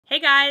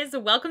guys,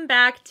 welcome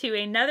back to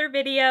another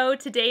video.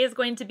 Today is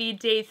going to be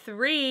day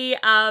 3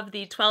 of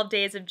the 12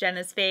 days of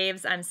Jena's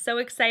faves. I'm so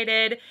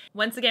excited.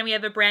 Once again, we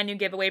have a brand new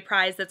giveaway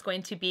prize that's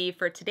going to be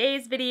for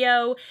today's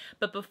video.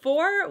 But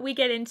before we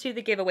get into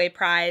the giveaway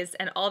prize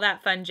and all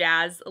that fun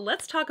jazz,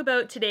 let's talk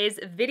about today's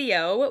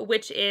video,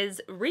 which is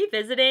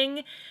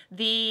revisiting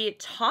the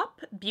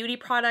top beauty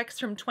products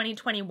from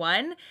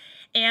 2021.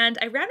 And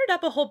I rounded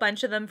up a whole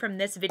bunch of them from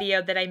this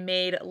video that I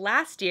made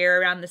last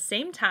year around the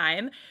same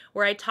time,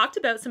 where I talked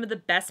about some of the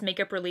best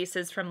makeup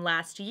releases from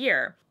last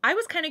year. I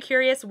was kind of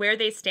curious where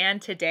they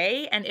stand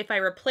today and if I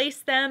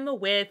replace them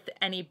with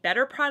any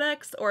better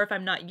products or if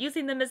I'm not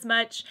using them as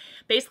much.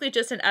 Basically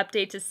just an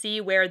update to see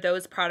where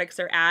those products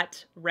are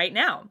at right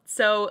now.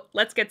 So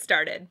let's get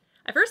started.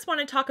 I first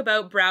want to talk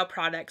about brow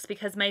products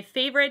because my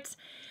favorite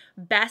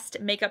best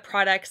makeup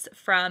products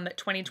from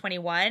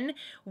 2021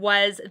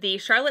 was the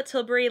Charlotte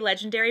Tilbury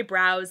Legendary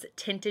Brows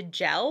Tinted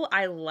Gel.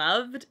 I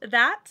loved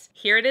that.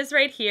 Here it is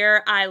right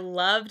here. I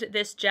loved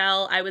this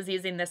gel. I was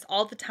using this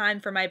all the time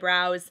for my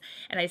brows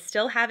and I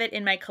still have it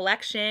in my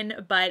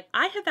collection, but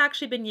I have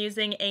actually been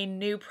using a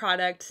new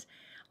product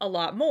a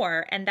lot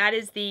more, and that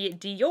is the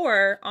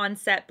Dior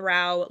OnSet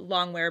Brow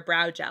Longwear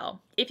Brow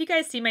Gel. If you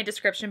guys see my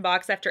description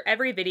box after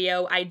every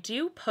video, I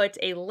do put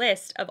a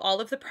list of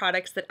all of the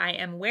products that I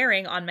am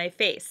wearing on my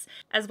face,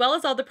 as well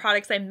as all the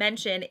products I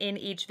mention in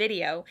each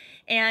video.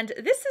 And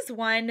this is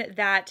one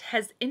that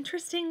has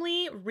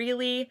interestingly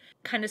really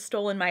kind of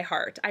stolen my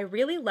heart. I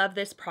really love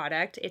this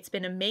product. It's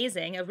been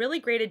amazing, a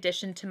really great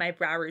addition to my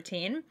brow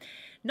routine.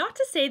 Not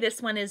to say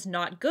this one is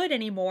not good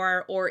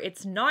anymore or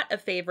it's not a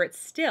favorite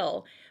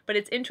still, but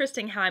it's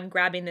interesting how I'm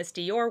grabbing this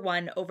Dior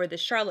one over the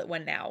Charlotte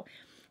one now.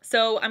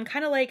 So I'm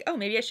kind of like, oh,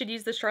 maybe I should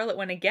use the Charlotte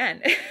one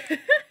again.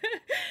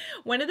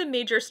 One of the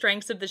major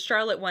strengths of the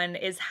Charlotte one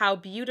is how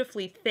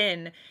beautifully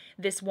thin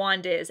this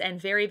wand is and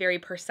very, very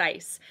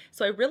precise.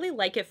 So I really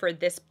like it for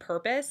this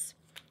purpose.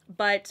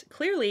 But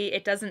clearly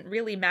it doesn't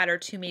really matter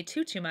to me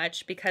too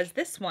much because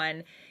this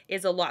one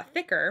is a lot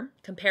thicker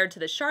compared to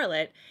the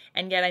Charlotte,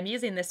 and yet I'm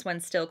using this one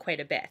still quite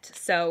a bit.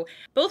 So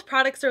both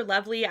products are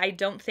lovely. I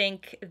don't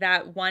think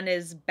that one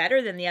is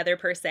better than the other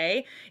per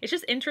se. It's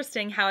just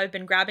interesting how I've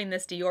been grabbing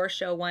this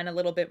Diorshow one a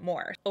little bit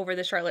more over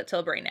the Charlotte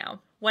Tilbury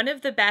now. One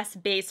of the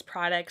best base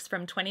products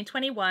from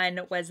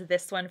 2021 was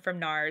this one from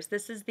NARS.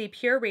 This is the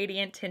Pure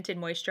Radiant Tinted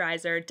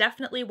Moisturizer,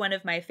 definitely one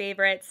of my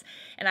favorites,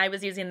 and I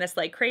was using this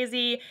like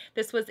crazy.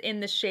 This was in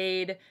the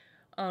shade,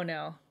 oh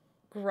no,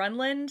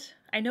 Grunland?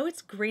 I know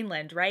it's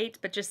Greenland, right?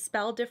 But just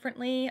spelled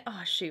differently.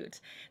 Oh shoot.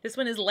 This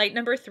one is light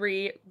number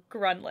 3,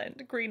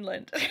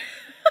 Greenland.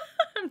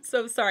 I'm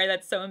so sorry,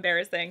 that's so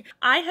embarrassing.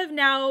 I have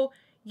now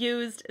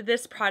used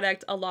this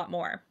product a lot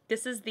more.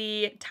 This is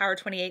the Tower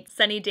 28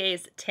 Sunny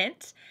Days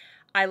Tint.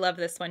 I love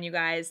this one, you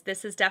guys.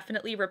 This has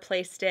definitely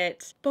replaced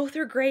it. Both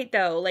are great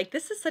though. Like,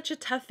 this is such a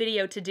tough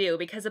video to do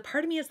because a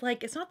part of me is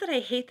like, it's not that I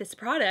hate this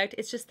product,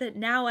 it's just that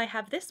now I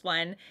have this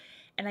one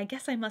and I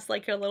guess I must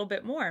like it a little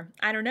bit more.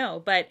 I don't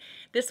know, but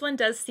this one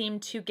does seem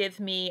to give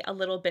me a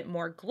little bit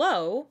more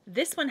glow.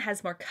 This one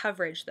has more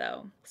coverage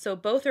though. So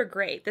both are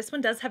great. This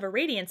one does have a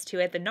radiance to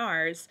it, the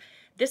NARS.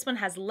 This one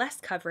has less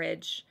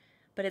coverage,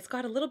 but it's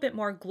got a little bit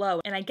more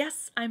glow. And I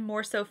guess I'm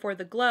more so for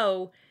the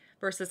glow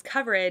versus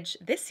coverage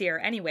this year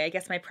anyway. I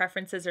guess my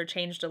preferences are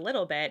changed a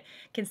little bit,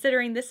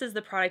 considering this is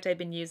the product I've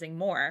been using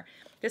more.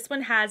 This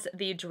one has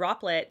the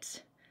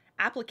droplet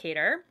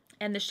applicator,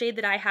 and the shade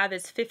that I have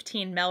is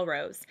 15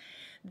 Melrose.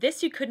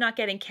 This you could not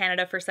get in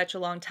Canada for such a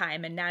long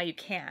time, and now you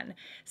can.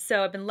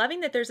 So I've been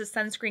loving that there's a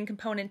sunscreen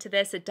component to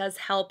this. It does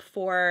help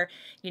for,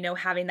 you know,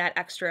 having that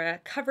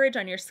extra coverage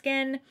on your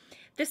skin.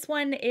 This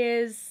one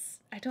is,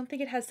 I don't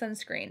think it has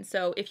sunscreen.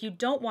 So if you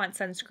don't want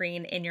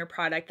sunscreen in your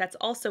product, that's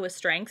also a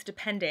strength,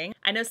 depending.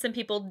 I know some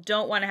people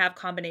don't want to have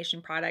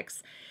combination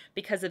products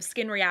because of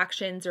skin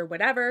reactions or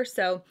whatever.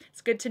 So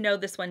it's good to know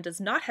this one does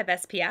not have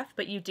SPF,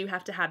 but you do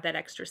have to have that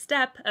extra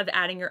step of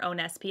adding your own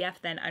SPF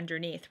then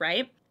underneath,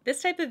 right?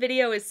 This type of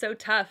video is so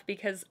tough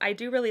because I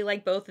do really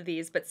like both of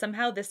these, but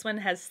somehow this one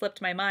has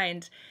slipped my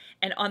mind,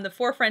 and on the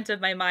forefront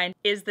of my mind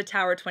is the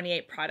Tower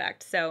 28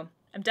 product. So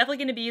I'm definitely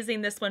going to be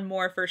using this one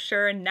more for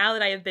sure now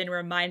that I have been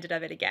reminded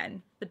of it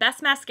again. The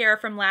best mascara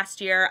from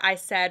last year, I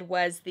said,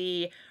 was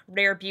the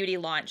Rare Beauty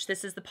launch.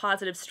 This is the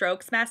Positive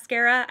Strokes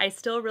mascara. I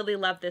still really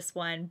love this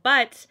one,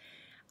 but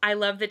I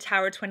love the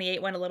Tower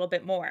 28 one a little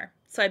bit more.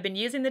 So I've been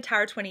using the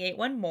Tower 28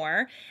 one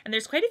more, and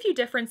there's quite a few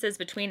differences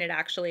between it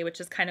actually, which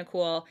is kind of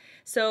cool.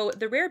 So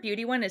the Rare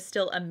Beauty one is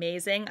still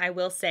amazing, I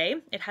will say.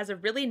 It has a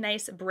really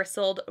nice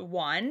bristled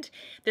wand.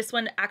 This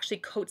one actually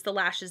coats the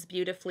lashes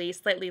beautifully,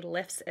 slightly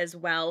lifts as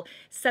well,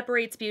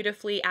 separates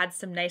beautifully, adds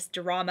some nice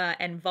drama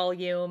and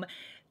volume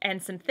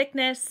and some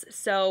thickness.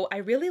 So I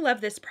really love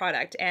this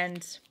product,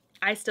 and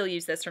I still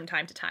use this from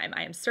time to time.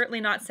 I am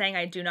certainly not saying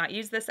I do not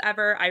use this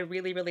ever. I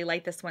really, really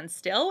like this one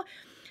still.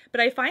 But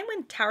I find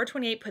when Tower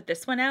 28 put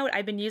this one out,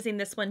 I've been using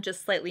this one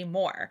just slightly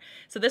more.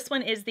 So this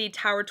one is the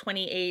Tower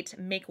 28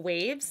 Make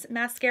Waves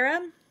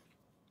mascara.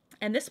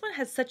 And this one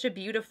has such a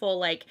beautiful,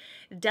 like,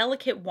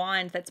 delicate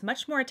wand that's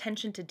much more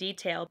attention to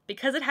detail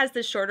because it has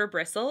the shorter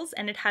bristles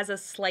and it has a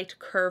slight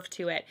curve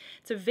to it.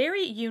 It's a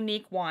very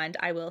unique wand,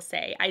 I will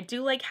say. I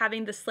do like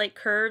having the slight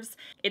curves.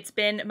 It's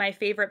been my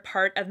favorite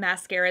part of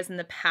mascaras in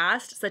the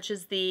past, such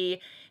as the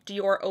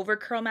Dior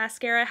Overcurl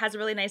mascara has a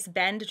really nice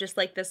bend just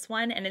like this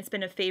one, and it's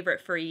been a favorite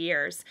for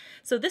years.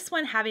 So this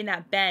one having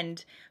that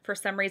bend for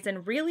some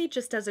reason really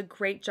just does a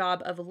great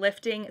job of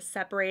lifting,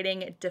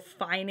 separating,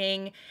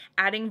 defining,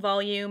 adding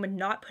volume,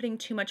 not putting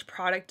too much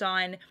product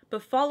on,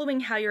 but following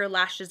how your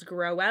lashes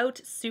grow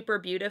out super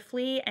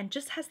beautifully and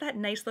just has that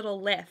nice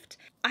little lift.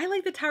 I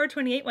like the Tower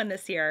 28 one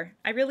this year.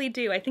 I really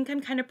do. I think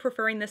I'm kind of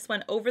preferring this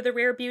one over the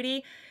Rare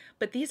Beauty,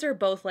 but these are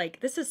both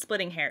like, this is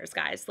splitting hairs,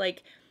 guys.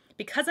 Like,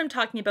 because I'm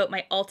talking about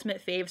my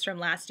ultimate faves from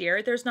last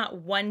year, there's not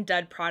one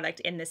dud product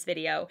in this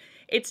video.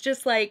 It's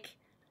just like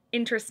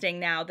interesting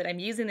now that I'm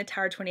using the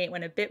Tower 28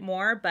 one a bit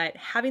more, but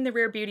having the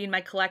Rare Beauty in my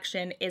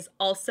collection is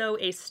also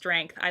a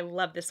strength. I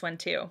love this one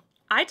too.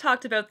 I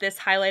talked about this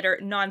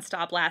highlighter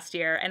nonstop last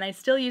year, and I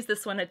still use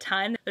this one a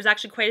ton. There's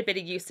actually quite a bit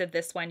of use of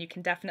this one, you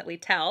can definitely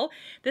tell.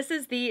 This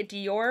is the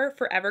Dior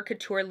Forever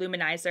Couture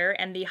Luminizer,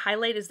 and the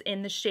highlight is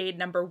in the shade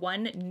number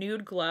 1,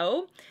 Nude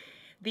Glow.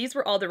 These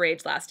were all the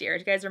rage last year. Do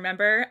you guys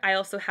remember? I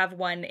also have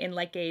one in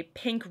like a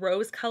pink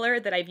rose color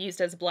that I've used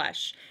as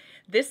blush.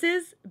 This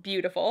is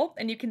beautiful,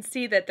 and you can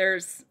see that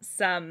there's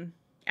some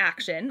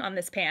action on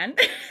this pan.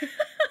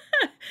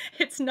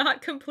 It's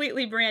not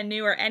completely brand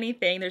new or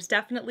anything. There's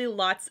definitely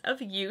lots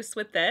of use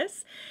with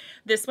this.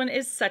 This one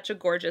is such a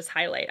gorgeous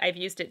highlight. I've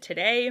used it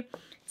today.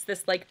 It's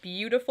this like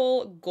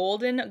beautiful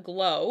golden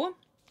glow.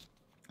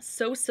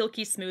 So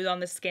silky smooth on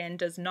the skin,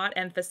 does not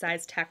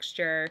emphasize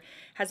texture,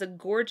 has a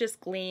gorgeous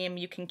gleam.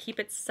 You can keep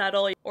it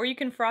subtle, or you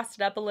can frost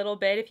it up a little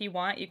bit if you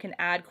want. You can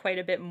add quite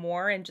a bit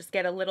more and just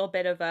get a little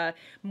bit of a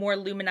more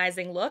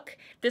luminizing look.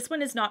 This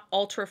one is not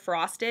ultra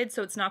frosted,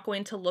 so it's not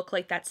going to look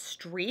like that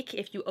streak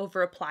if you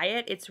over apply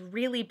it. It's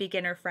really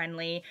beginner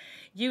friendly,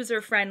 user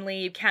friendly,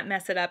 you can't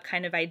mess it up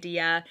kind of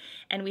idea.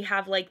 And we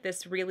have like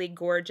this really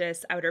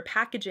gorgeous outer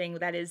packaging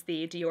that is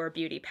the Dior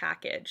Beauty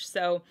package.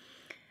 So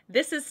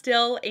this is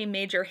still a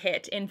major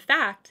hit. In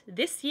fact,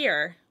 this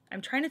year,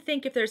 I'm trying to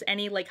think if there's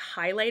any like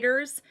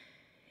highlighters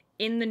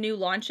in the new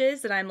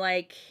launches that I'm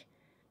like,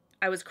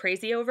 I was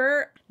crazy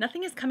over.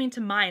 Nothing is coming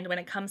to mind when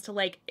it comes to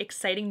like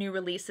exciting new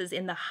releases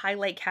in the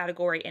highlight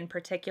category in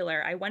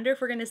particular. I wonder if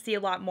we're gonna see a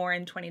lot more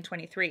in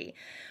 2023,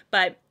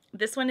 but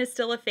this one is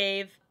still a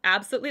fave.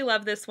 Absolutely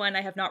love this one.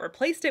 I have not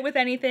replaced it with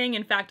anything.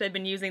 In fact, I've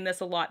been using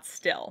this a lot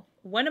still.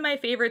 One of my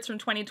favorites from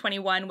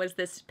 2021 was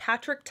this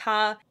Patrick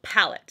Ta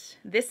palette.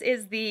 This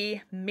is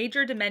the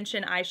Major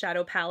Dimension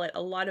eyeshadow palette.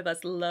 A lot of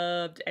us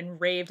loved and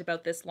raved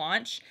about this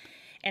launch,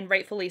 and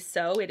rightfully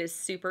so. It is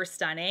super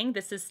stunning.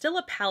 This is still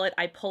a palette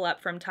I pull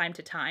up from time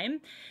to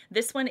time.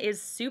 This one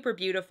is super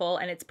beautiful,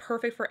 and it's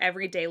perfect for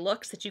everyday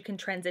looks that you can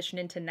transition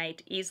into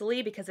night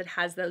easily because it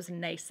has those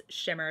nice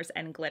shimmers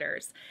and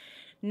glitters.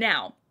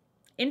 Now,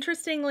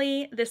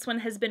 interestingly, this one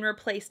has been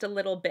replaced a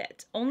little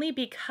bit, only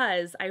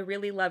because I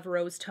really love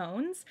rose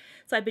tones.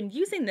 So I've been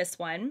using this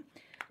one,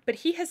 but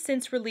he has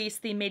since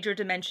released the Major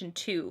Dimension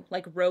 2,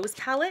 like rose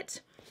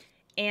palette.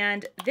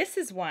 And this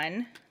is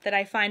one that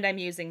I find I'm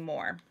using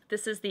more.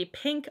 This is the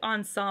Pink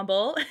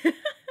Ensemble.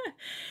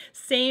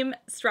 Same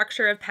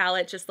structure of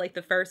palette, just like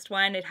the first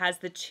one. It has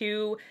the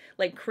two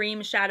like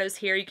cream shadows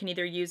here. You can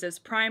either use as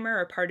primer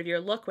or part of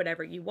your look,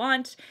 whatever you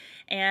want.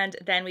 And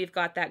then we've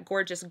got that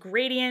gorgeous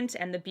gradient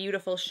and the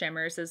beautiful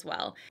shimmers as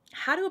well.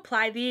 How to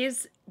apply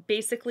these?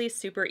 Basically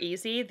super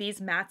easy. These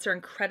mattes are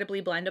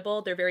incredibly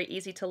blendable. They're very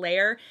easy to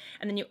layer.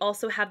 And then you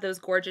also have those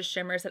gorgeous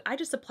shimmers that I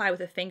just apply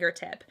with a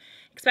fingertip.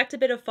 Expect a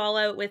bit of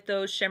fallout with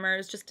those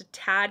shimmers, just a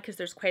tad, because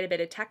there's quite a bit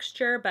of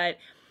texture, but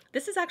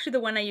this is actually the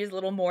one I use a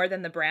little more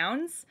than the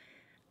browns.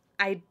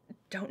 I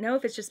don't know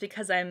if it's just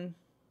because I'm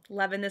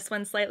loving this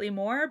one slightly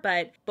more,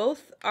 but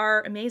both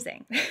are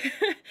amazing.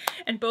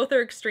 And both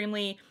are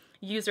extremely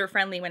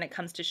user-friendly when it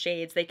comes to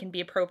shades. They can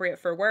be appropriate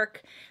for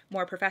work,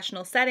 more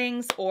professional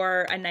settings,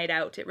 or a night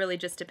out. It really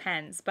just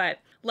depends. But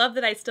love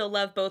that I still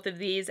love both of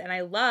these, and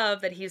I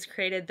love that he's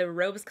created the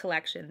Rose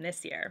collection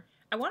this year.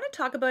 I want to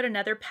talk about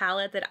another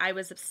palette that I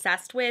was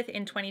obsessed with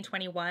in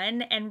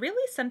 2021, and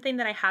really something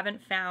that I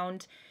haven't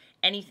found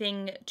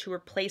anything to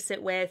replace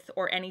it with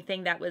or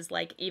anything that was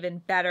like even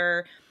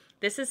better.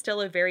 This is still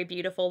a very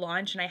beautiful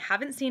launch, and I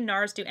haven't seen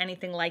NARS do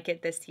anything like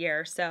it this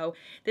year. So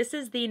this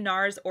is the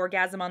NARS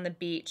Orgasm on the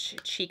Beach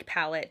cheek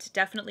palette.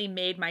 Definitely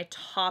made my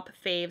top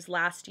faves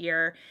last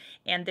year,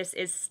 and this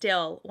is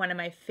still one of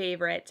my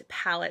favorite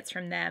palettes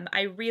from them.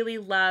 I really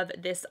love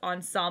this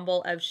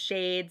ensemble of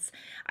shades.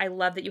 I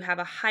love that you have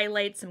a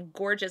highlight, some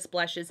gorgeous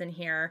blushes in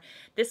here.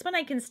 This one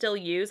I can still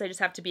use. I just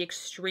have to be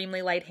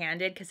extremely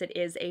light-handed because it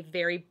is a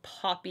very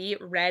poppy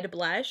red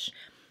blush.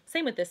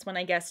 Same with this one,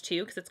 I guess,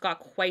 too, because it's got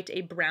quite a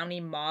brownie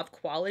mauve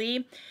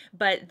quality.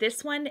 But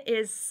this one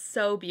is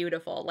so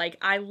beautiful. Like,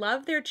 I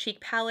love their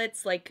cheek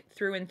palettes, like,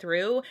 through and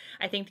through.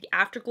 I think the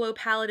Afterglow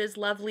palette is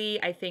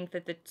lovely. I think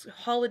that the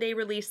holiday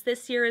release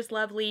this year is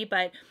lovely.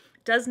 But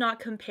does not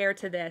compare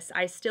to this.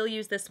 I still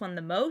use this one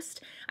the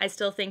most. I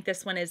still think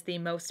this one is the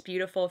most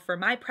beautiful for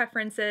my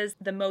preferences,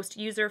 the most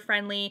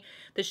user-friendly,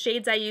 the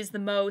shades I use the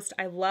most.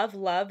 I love,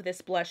 love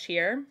this blush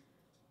here.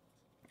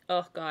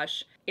 Oh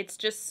gosh, it's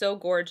just so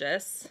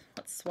gorgeous.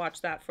 Let's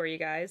swatch that for you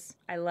guys.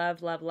 I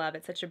love, love, love.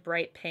 It's such a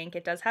bright pink.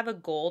 It does have a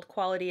gold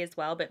quality as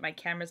well, but my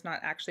camera's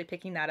not actually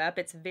picking that up.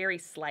 It's very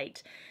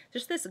slight.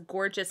 Just this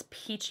gorgeous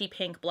peachy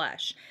pink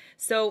blush.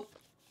 So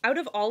out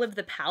of all of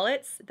the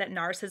palettes that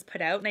NARS has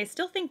put out, and I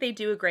still think they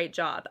do a great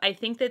job. I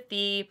think that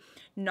the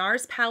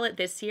NARS palette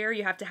this year,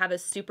 you have to have a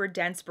super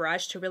dense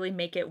brush to really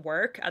make it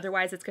work.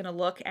 Otherwise, it's gonna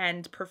look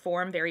and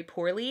perform very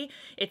poorly.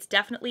 It's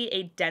definitely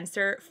a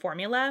denser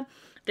formula.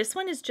 This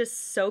one is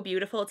just so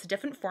beautiful. It's a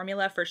different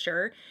formula for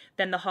sure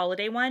than the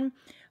holiday one,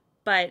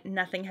 but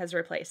nothing has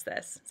replaced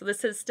this. So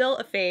this is still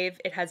a fave.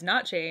 It has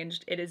not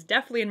changed. It is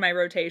definitely in my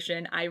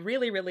rotation. I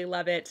really, really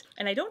love it.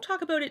 And I don't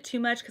talk about it too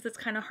much because it's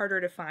kind of harder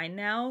to find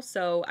now.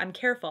 So I'm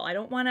careful. I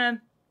don't want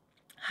to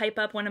hype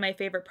up one of my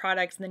favorite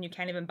products and then you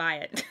can't even buy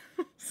it.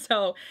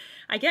 So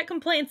I get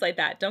complaints like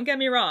that. Don't get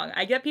me wrong.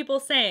 I get people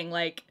saying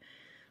like,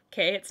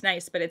 okay, it's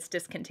nice, but it's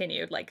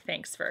discontinued. Like,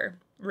 thanks for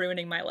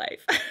ruining my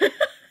life.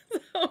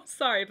 So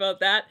sorry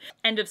about that.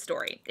 End of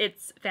story.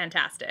 It's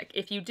fantastic.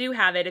 If you do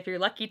have it, if you're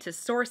lucky to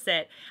source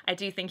it, I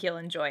do think you'll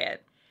enjoy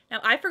it. Now,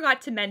 I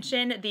forgot to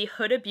mention the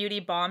Huda Beauty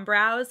Balm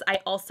Brows. I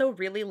also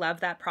really love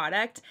that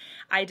product.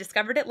 I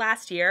discovered it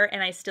last year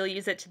and I still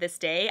use it to this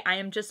day. I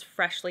am just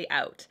freshly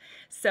out.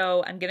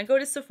 So I'm gonna go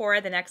to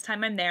Sephora the next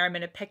time I'm there. I'm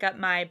gonna pick up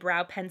my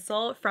brow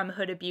pencil from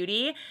Huda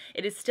Beauty.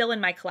 It is still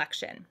in my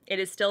collection. It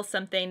is still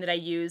something that I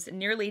use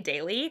nearly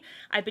daily.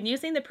 I've been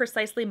using the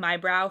Precisely My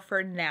Brow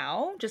for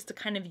now, just to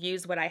kind of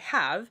use what I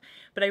have,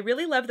 but I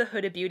really love the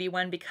Huda Beauty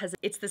one because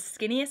it's the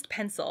skinniest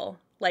pencil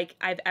like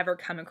I've ever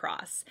come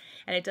across.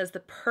 And it does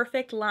the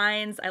perfect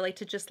lines. I like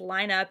to just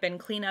line up and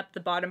clean up the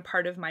bottom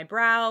part of my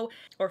brow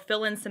or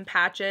fill in some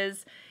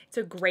patches. It's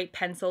a great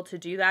pencil to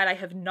do that. I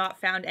have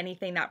not found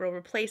anything that will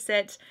replace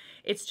it.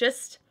 It's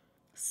just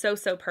so,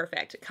 so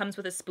perfect. It comes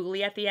with a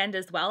spoolie at the end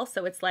as well,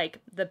 so it's like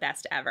the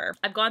best ever.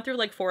 I've gone through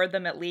like 4 of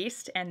them at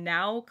least, and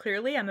now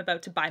clearly I'm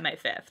about to buy my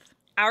 5th.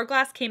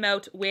 Hourglass came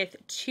out with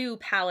 2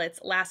 palettes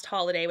last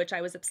holiday, which I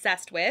was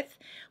obsessed with.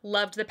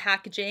 Loved the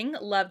packaging,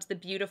 loved the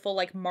beautiful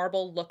like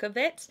marble look of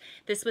it.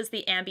 This was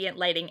the Ambient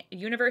Lighting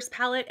Universe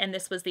palette, and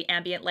this was the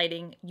Ambient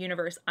Lighting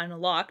Universe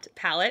Unlocked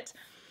palette.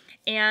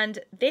 And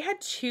they had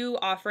 2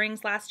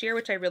 offerings last year,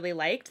 which I really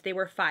liked. They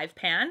were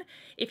 5-pan.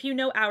 If you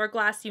know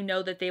Hourglass, you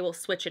know that they will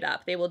switch it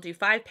up. They will do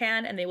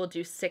 5-pan and they will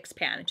do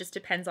 6-pan. It just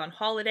depends on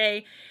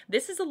holiday.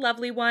 This is a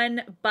lovely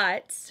one,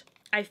 but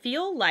I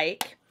feel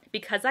like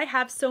because I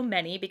have so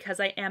many, because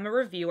I am a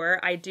reviewer,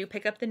 I do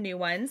pick up the new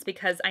ones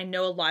because I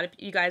know a lot of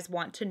you guys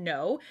want to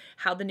know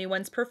how the new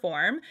ones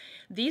perform.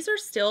 These are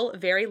still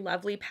very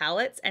lovely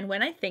palettes, and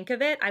when I think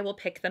of it, I will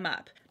pick them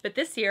up. But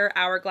this year,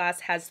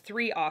 Hourglass has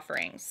 3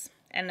 offerings,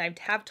 and I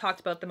have talked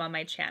about them on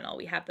my channel.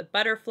 We have the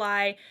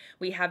butterfly,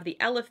 we have the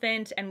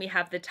elephant, and we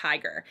have the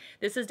tiger.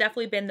 This has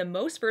definitely been the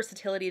most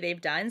versatility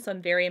they've done, so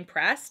I'm very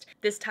impressed.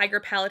 This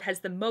tiger palette has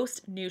the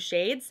most new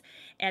shades,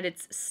 and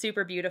it's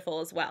super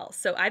beautiful as well.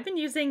 So I've been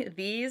using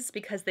these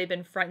because they've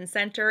been front and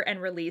center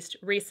and released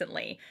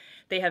recently.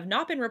 They have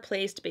not been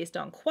replaced based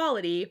on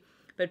quality,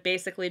 but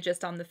basically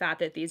just on the fact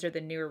that these are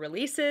the newer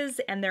releases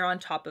and they're on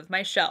top of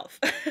my shelf.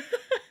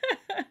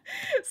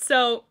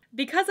 So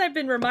because I've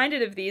been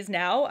reminded of these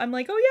now, I'm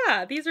like, oh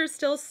yeah, these are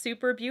still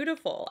super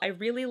beautiful. I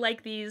really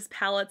like these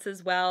palettes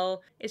as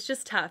well. It's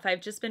just tough.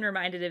 I've just been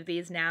reminded of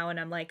these now and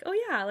I'm like, oh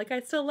yeah, like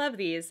I still love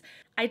these.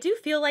 I do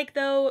feel like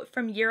though,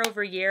 from year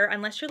over year,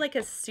 unless you're like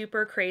a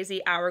super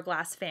crazy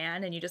Hourglass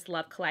fan and you just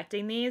love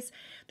collecting these,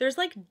 there's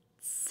like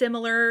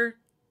similar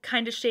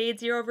kind of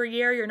shades year over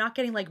year. You're not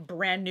getting like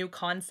brand new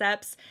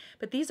concepts,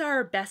 but these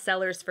are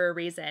bestsellers for a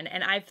reason.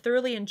 And I've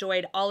thoroughly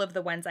enjoyed all of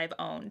the ones I've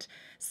owned.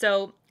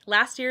 So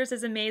last year's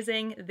is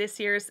amazing.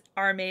 This year's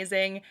are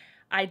amazing.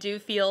 I do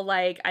feel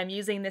like I'm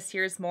using this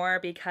year's more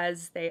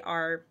because they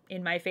are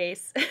in my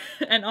face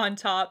and on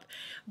top,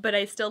 but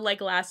I still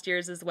like last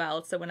year's as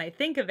well. So when I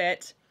think of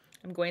it,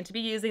 I'm going to be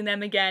using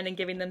them again and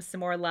giving them some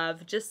more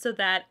love just so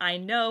that I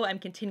know I'm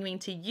continuing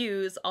to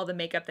use all the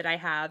makeup that I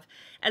have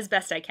as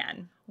best I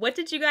can. What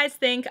did you guys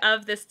think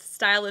of this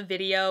style of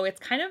video? It's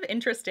kind of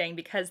interesting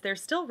because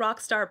there's still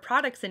rockstar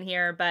products in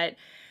here, but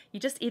you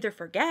just either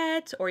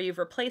forget or you've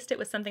replaced it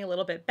with something a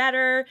little bit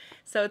better.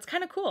 So it's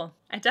kind of cool.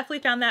 I definitely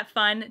found that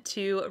fun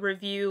to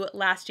review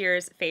last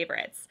year's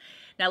favorites.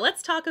 Now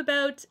let's talk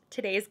about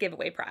today's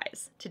giveaway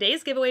prize.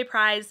 Today's giveaway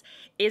prize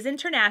is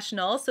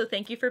international, so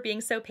thank you for being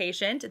so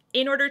patient.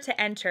 In order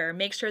to enter,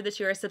 make sure that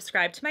you are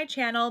subscribed to my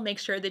channel. Make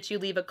sure that you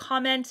leave a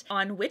comment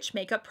on which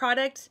makeup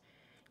product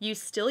you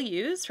still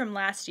use from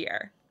last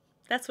year.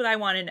 That's what I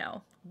want to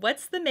know.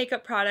 What's the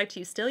makeup product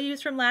you still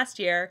use from last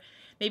year?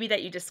 Maybe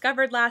that you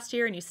discovered last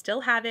year and you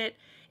still have it.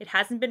 It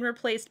hasn't been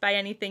replaced by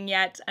anything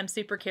yet. I'm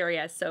super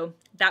curious. So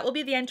that will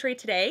be the entry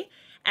today.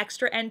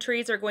 Extra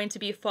entries are going to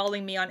be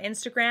following me on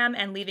Instagram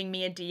and leaving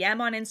me a DM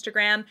on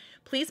Instagram.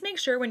 Please make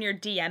sure when you're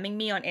DMing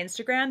me on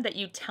Instagram that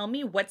you tell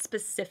me what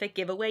specific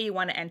giveaway you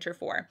want to enter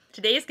for.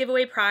 Today's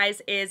giveaway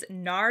prize is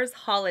NARS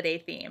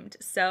holiday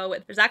themed. So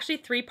there's actually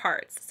 3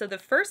 parts. So the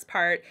first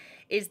part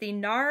is the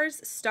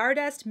NARS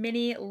Stardust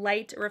Mini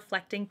Light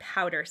Reflecting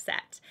Powder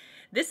Set.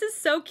 This is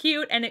so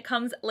cute and it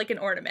comes like an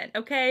ornament,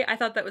 okay? I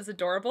thought that was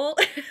adorable.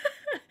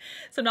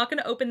 So I'm not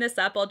gonna open this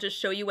up, I'll just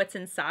show you what's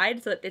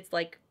inside so that it's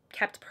like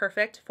kept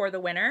perfect for the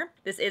winner.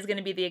 This is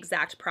gonna be the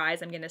exact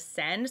prize I'm gonna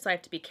send, so I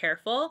have to be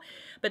careful.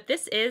 But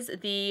this is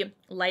the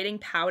lighting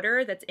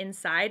powder that's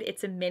inside.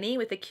 It's a mini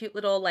with a cute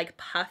little like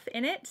puff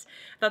in it.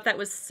 I thought that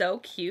was so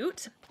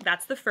cute.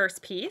 That's the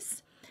first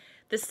piece.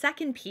 The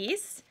second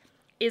piece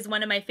is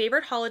one of my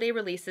favorite holiday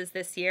releases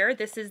this year.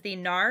 This is the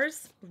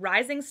NARS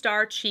Rising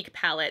Star Cheek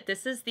Palette.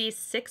 This is the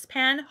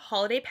 6-pan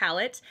holiday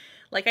palette.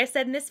 Like I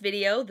said in this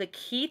video, the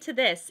key to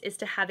this is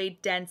to have a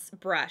dense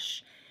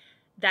brush.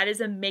 That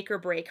is a make or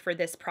break for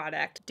this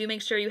product. Do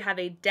make sure you have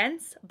a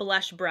dense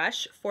blush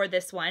brush for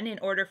this one in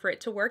order for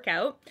it to work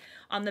out.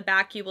 On the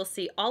back, you will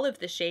see all of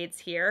the shades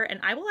here, and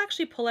I will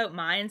actually pull out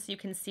mine so you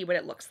can see what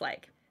it looks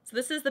like. So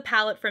this is the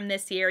palette from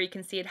this year. You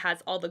can see it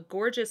has all the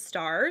gorgeous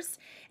stars.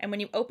 And when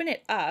you open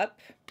it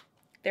up,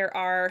 there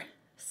are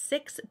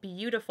 6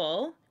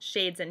 beautiful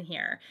shades in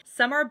here.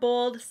 Some are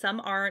bold, some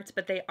aren't,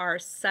 but they are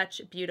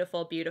such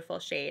beautiful, beautiful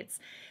shades.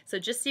 So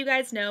just so you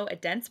guys know, a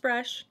dense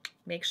brush,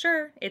 make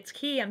sure it's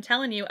key, I'm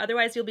telling you,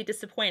 otherwise you'll be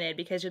disappointed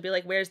because you'll be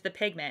like, where's the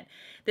pigment?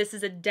 This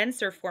is a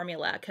denser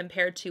formula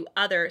compared to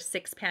other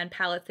 6-pan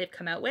palettes they've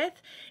come out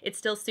with. It's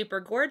still super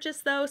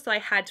gorgeous though, so I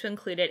had to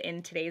include it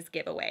in today's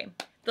giveaway.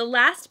 The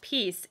last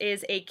piece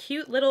is a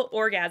cute little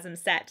orgasm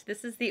set.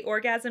 This is the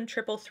Orgasm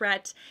Triple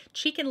Threat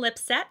Cheek and Lip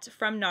Set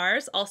from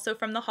NARS, also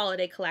from the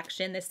holiday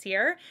collection this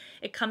year.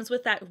 It comes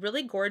with that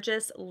really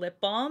gorgeous lip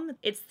balm.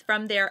 It's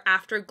from their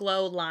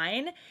Afterglow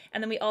line.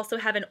 And then we also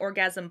have an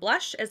orgasm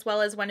blush as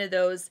well as one of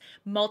those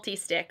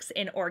multi-sticks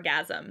in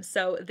Orgasm.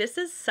 So this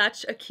is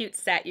such a cute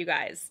set, you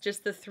guys.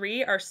 Just the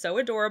 3 are so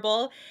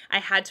adorable. I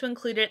had to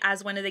include it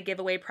as one of the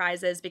giveaway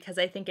prizes because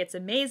I think it's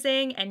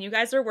amazing and you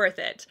guys are worth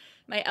it.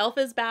 My elf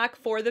is back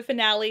for the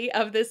finale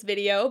of this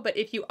video, but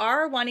if you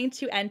are wanting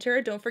to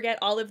enter, don't forget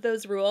all of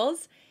those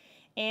rules,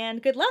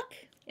 and good luck.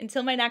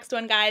 Until my next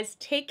one, guys,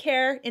 take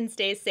care and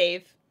stay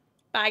safe.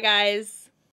 Bye, guys.